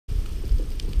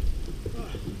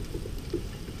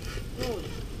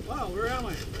Oh, where am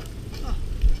I? Oh,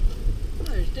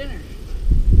 there's dinner.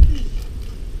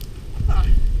 Oh,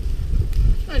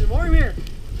 nice and warm here.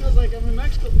 Feels like I'm in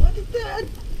Mexico. Look at that.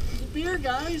 It's a beer,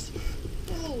 guys.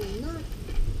 Holy nut.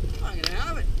 I'm gonna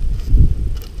have it.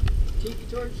 Tiki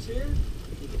torches here.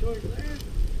 Tiki torch there.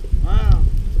 Wow.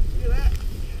 Look at that.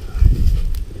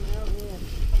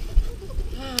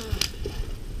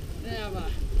 They have a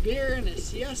beer and a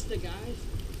siesta, guys.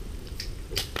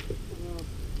 Oh,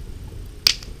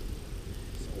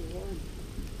 so warm.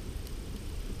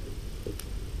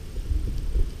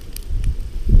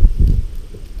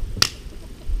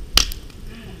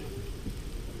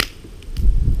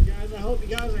 Guys, I hope you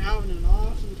guys are having an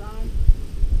awesome time.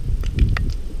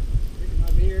 Drinking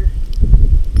my beer.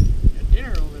 Got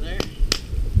dinner over there.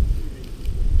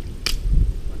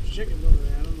 Bunch of chickens over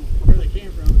there. I don't know where they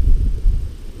came from.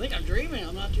 I think I'm dreaming.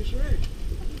 I'm not too sure. It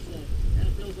kind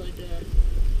of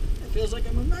feels like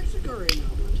I'm in Mexico right now.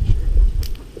 I'm not too sure.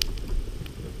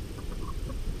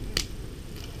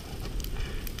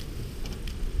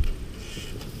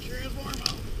 Sure is warm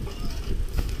out.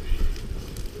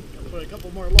 Gotta put a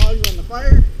couple more logs on the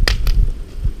fire.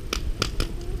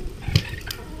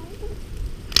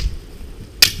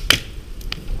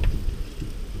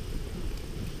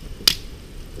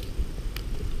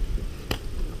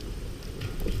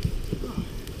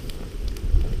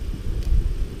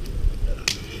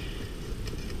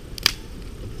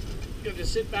 You'll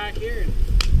just sit back here and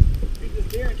drink this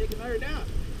beer and take another down.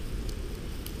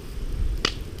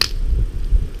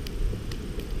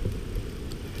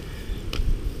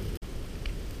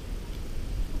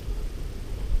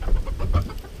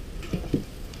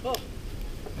 Oh,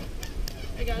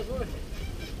 hey guys, what the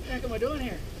heck am I doing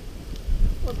here?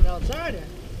 Looking outside here.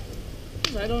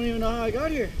 I don't even know how I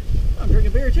got here. I'm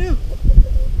drinking beer too.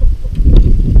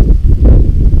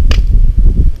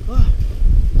 Oh,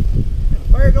 got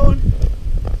a fire going.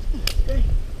 Okay.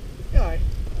 Yeah, I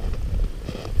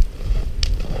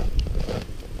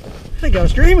think I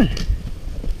was dreaming.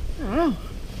 I don't know.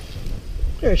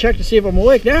 Gotta check to see if I'm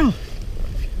awake now.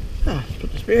 Let's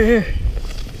put this beer here.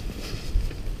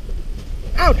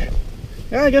 Ouch!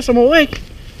 Yeah, I guess I'm awake.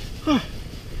 Oh.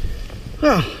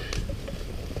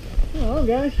 Well,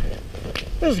 guys,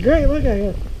 this is great. Look, I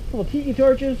got a couple tiki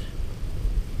torches.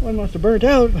 One must have burnt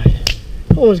out, but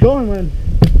what was going when?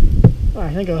 Oh,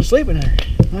 I think I was sleeping there.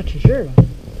 Not too sure.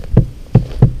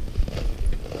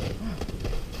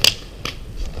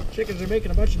 But chickens are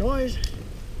making a bunch of noise.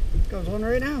 Comes one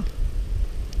right now.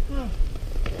 Oh.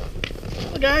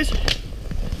 Well, guys,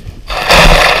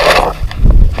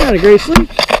 had a great sleep.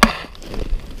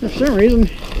 For some reason,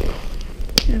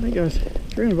 I think I was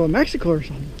dreaming about Mexico or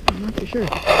something. I'm not too sure.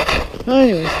 Well,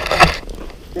 anyways,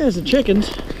 there's the chickens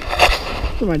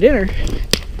for my dinner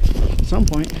at some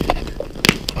point.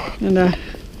 And I'm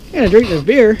gonna drink this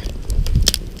beer.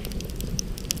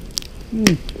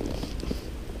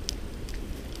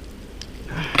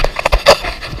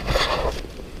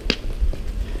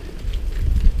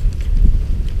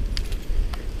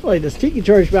 Light this tiki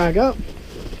torch back up.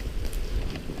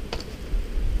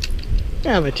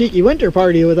 Can't have a tiki winter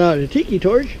party without a tiki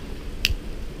torch.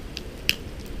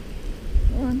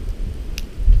 Come on.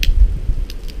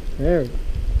 There we go.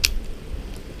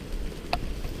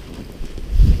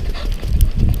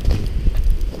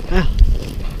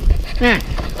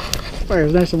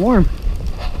 Fire's nice and warm.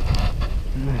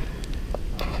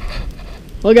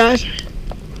 Well, guys,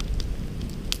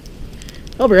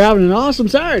 hope you're having an awesome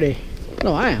Saturday.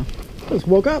 No, I am. Just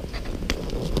woke up.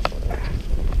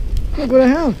 Look what I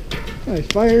have. Nice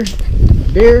fire,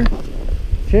 beer,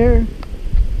 chair,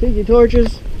 tiki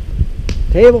torches,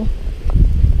 table,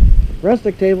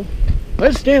 rustic table,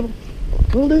 let's table.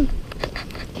 Will do.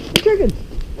 Chickens.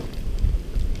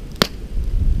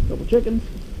 Couple chickens.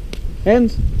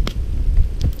 Hens.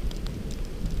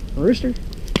 A rooster.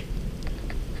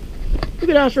 You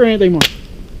could ask for anything more.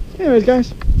 Anyways,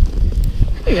 guys,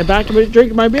 I get back to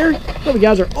drinking my beer. Hope you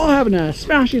guys are all having a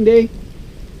smashing day.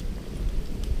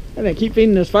 And then keep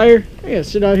feeding this fire. I gotta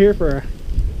sit out here for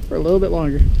a little bit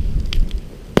longer.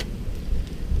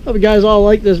 Hope you guys all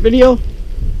like this video.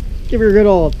 Give her a good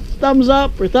old thumbs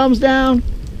up or thumbs down.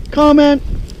 Comment.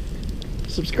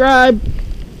 Subscribe.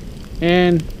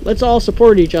 And let's all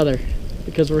support each other,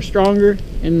 because we're stronger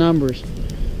in numbers.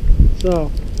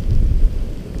 So,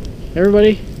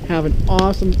 everybody, have an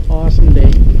awesome, awesome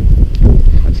day.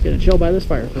 I'm just gonna chill by this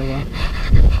fire for a while.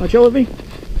 Want to chill with me?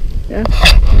 Yeah?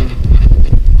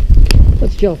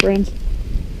 Let's chill, friends.